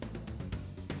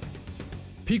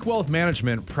Peak Wealth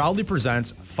Management proudly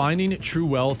presents Finding True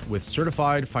Wealth with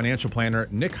certified financial planner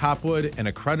Nick Hopwood and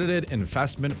accredited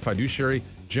investment fiduciary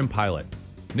Jim Pilot.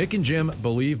 Nick and Jim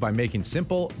believe by making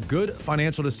simple, good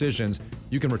financial decisions,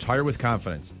 you can retire with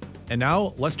confidence. And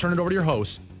now, let's turn it over to your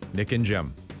hosts, Nick and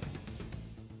Jim.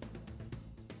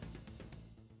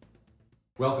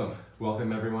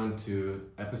 Welcome everyone to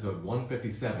episode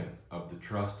 157 of the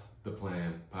Trust the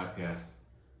Plan podcast.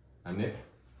 I'm Nick.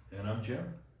 And I'm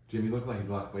Jim. Jim, you look like you've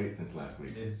lost weight since last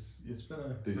week. It's been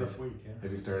a rough week, yeah.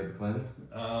 Have you started the cleanse?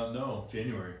 No,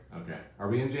 January. Okay. Are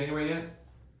we in January yet?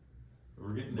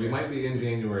 We're getting there. We might be in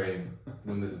January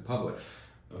when this is published.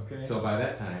 Okay. So by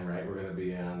that time, right, we're going to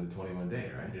be on the 21 day,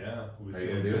 right? Yeah. Are you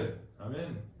going to do it? I'm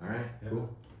in. All right, Yeah. Cool.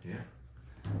 Yeah.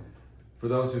 For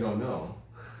those who don't know,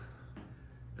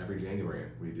 every January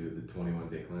we do the 21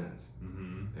 day cleanse.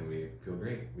 Mm-hmm. And we feel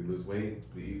great. We lose weight,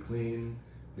 we eat clean,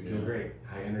 we feel great.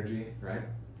 High energy, right?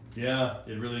 Yeah,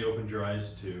 it really opened your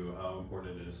eyes to how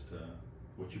important it is to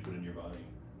what you put in your body.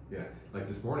 Yeah, like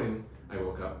this morning, I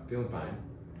woke up feeling fine,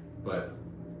 but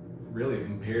really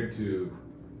compared to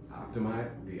the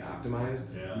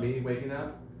optimized me waking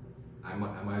up, I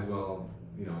might as well,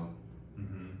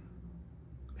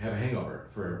 have a hangover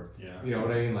for, you know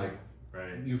what I mean? Like,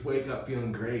 right. You wake up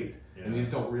feeling great, and you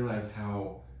just don't realize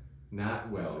how not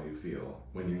well you feel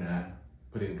when you're not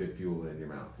putting good fuel in your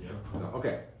mouth. Yeah. So,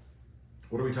 okay.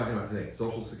 What are we talking about today?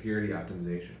 Social Security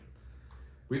optimization.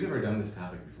 We've never done this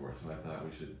topic before, so I thought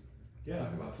we should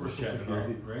talk about Social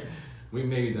Security. Right? We've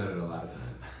maybe done it a lot of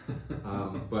times.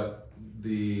 But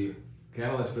the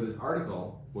catalyst for this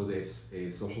article was a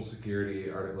Social Security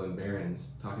article in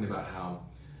Barron's talking about how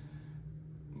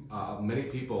many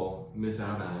people miss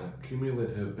out on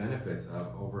cumulative benefits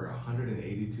of over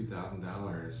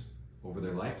 $182,000 over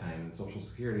their lifetime in Social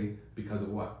Security because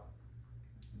of what?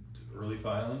 Early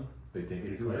filing? They take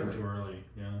it too early. Too early,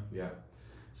 Yeah.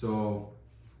 So,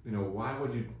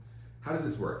 how does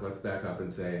this work? Let's back up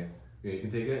and say, you can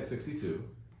take it at 62,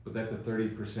 but that's a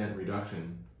 30%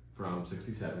 reduction from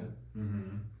 67,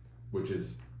 which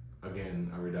is,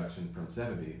 again, a reduction from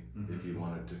 70 if you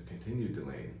wanted to continue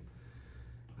delaying.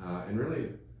 And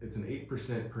really, it's an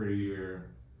 8% per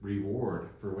year reward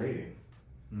for waiting.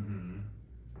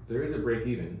 There is a break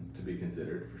even to be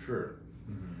considered, for sure.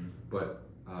 But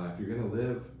if you're going to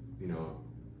live,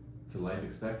 to life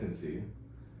expectancy,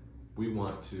 we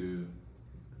want to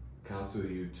counsel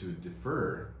you to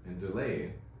defer and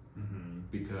delay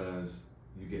because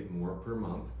you get more per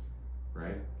month,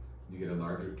 right? You get a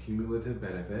larger cumulative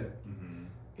benefit,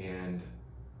 and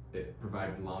it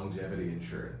provides longevity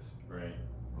insurance. Right.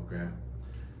 Okay.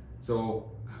 So,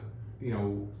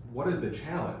 what is the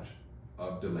challenge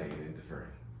of delaying and deferring?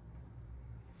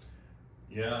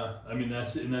 Yeah, I mean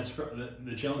that's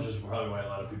the challenge is probably why a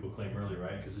lot of people claim early,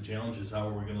 right? Because the challenge is how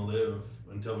are we going to live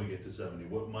until we get to 70?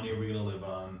 What money are we going to live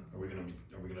on? Are we going to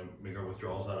make our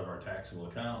withdrawals out of our taxable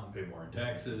account and pay more in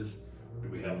taxes? Do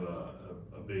we have a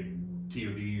big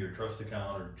TOD or trust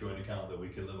account or joint account that we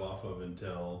can live off of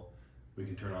until we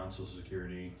can turn on Social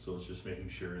Security? So it's just making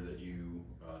sure that you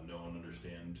know and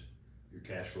understand your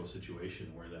cash flow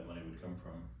situation, where that money would come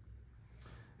from.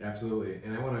 Absolutely,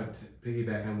 and I want to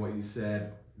piggyback on what you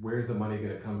said. Where's the money going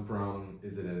to come from?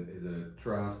 Is it a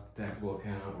trust, taxable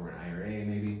account, or an IRA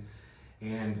maybe?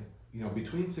 And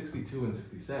between 62 and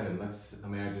 67, let's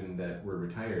imagine that we're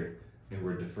retired and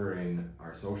we're deferring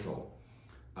our social.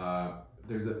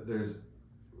 There's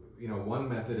one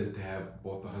method is to have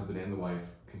both the husband and the wife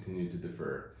continue to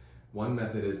defer. One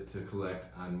method is to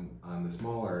collect on the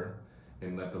smaller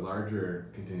and let the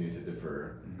larger continue to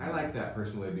defer. I like that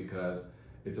personally because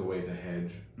it's a way to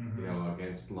hedge,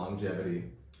 against longevity,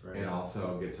 and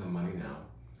also get some money now.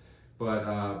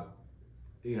 But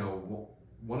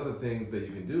one of the things that you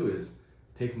can do is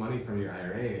take money from your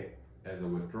IRA as a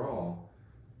withdrawal,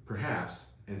 perhaps,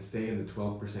 and stay in the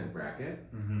 12% bracket.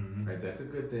 Right, that's a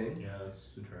good thing. Yeah,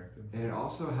 that's attractive. And it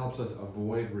also helps us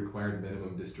avoid required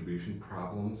minimum distribution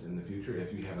problems in the future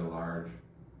if you have a large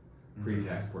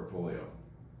pre-tax portfolio.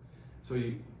 So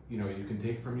you can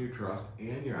take from your trust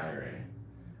and your IRA.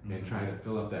 And try to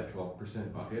fill up that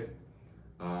 12% bucket.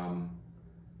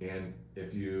 And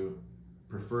if you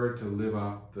prefer to live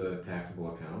off the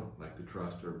taxable account, like the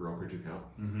trust or brokerage account,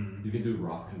 you can do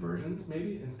Roth conversions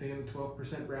maybe and stay in the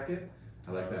 12% bracket.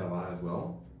 I like that a lot as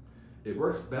well. It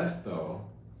works best though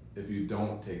if you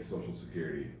don't take Social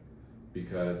Security,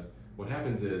 because what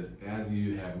happens is as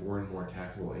you have more and more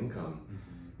taxable income,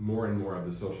 more and more of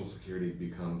the Social Security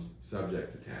becomes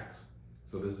subject to tax.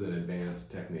 So this is an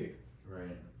advanced technique.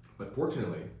 Right. But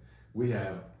fortunately, we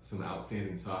have some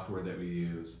outstanding software that we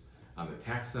use on the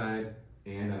tax side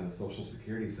and on the Social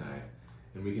Security side.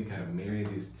 and we can kind of marry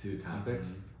these two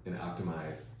topics and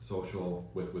optimize social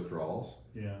with withdrawals,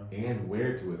 and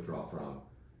where to withdraw from,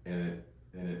 and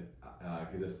it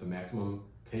gives us the maximum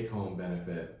take-home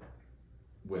benefit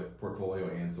with portfolio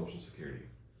and Social Security.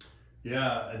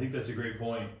 Yeah, I think that's a great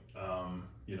point.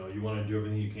 You want to do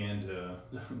everything you can to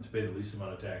pay the least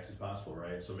amount of tax as possible,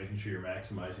 right? So making sure you're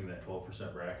maximizing that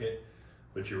 12% bracket.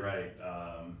 But you're right,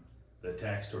 the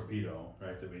tax torpedo,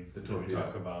 right, that we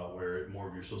talk about, where more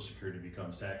of your Social Security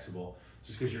becomes taxable.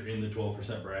 Just because you're in the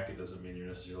 12% bracket doesn't mean you're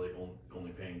necessarily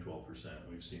only paying 12%.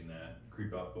 We've seen that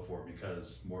creep up before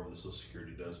because more of the Social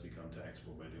Security does become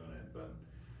taxable by doing it.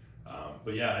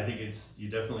 But yeah, I think you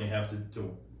definitely have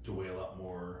to weigh a lot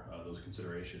more those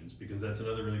considerations, because that's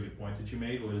another really good point that you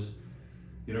made was,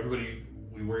 everybody,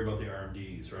 we worry about the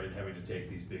RMDs, right? Having to take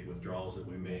these big withdrawals that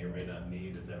we may or may not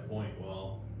need at that point.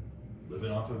 Well,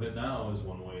 living off of it now is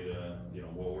one way to,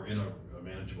 while we're in a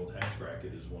manageable tax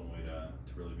bracket, is one way to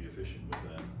really be efficient with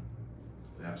that.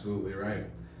 Absolutely right.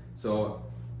 So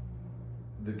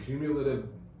the cumulative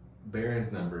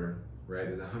Barron's number, right,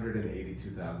 is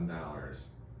 $182,000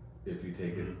 if you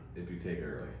take it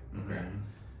early. Okay.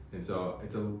 And so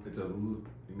it's a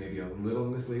maybe a little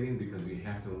misleading, because you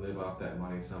have to live off that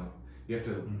money you have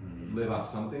to live off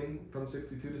something from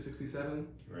 62 to 67.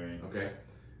 Right. Okay.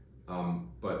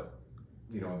 But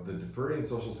the deferring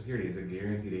Social Security is a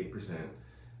guaranteed 8%,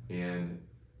 and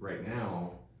right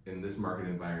now in this market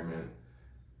environment,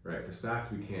 right, for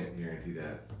stocks we can't guarantee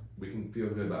that. We can feel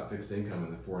good about fixed income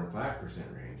in the 4 and 5%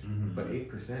 range, but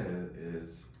 8%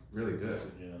 is really good.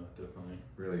 Yeah, definitely.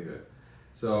 Really good.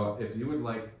 So if you would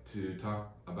like to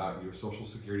talk about your Social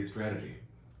Security strategy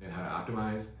and how to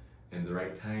optimize and the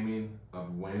right timing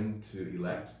of when to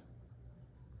elect,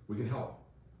 we can help.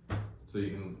 So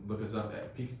you can look us up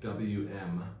at peakwm.com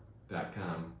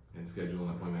and schedule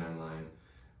an appointment online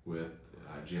with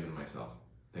Jim and myself.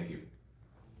 Thank you.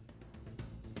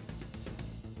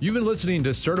 You've been listening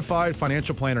to certified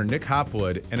financial planner Nick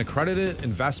Hopwood and accredited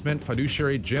investment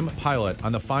fiduciary Jim Pilot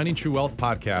on the Finding True Wealth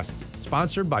podcast,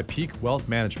 sponsored by Peak Wealth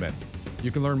Management. You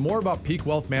can learn more about Peak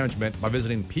Wealth Management by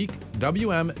visiting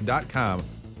peakwm.com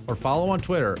or follow on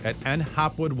Twitter at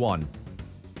nhopwood1.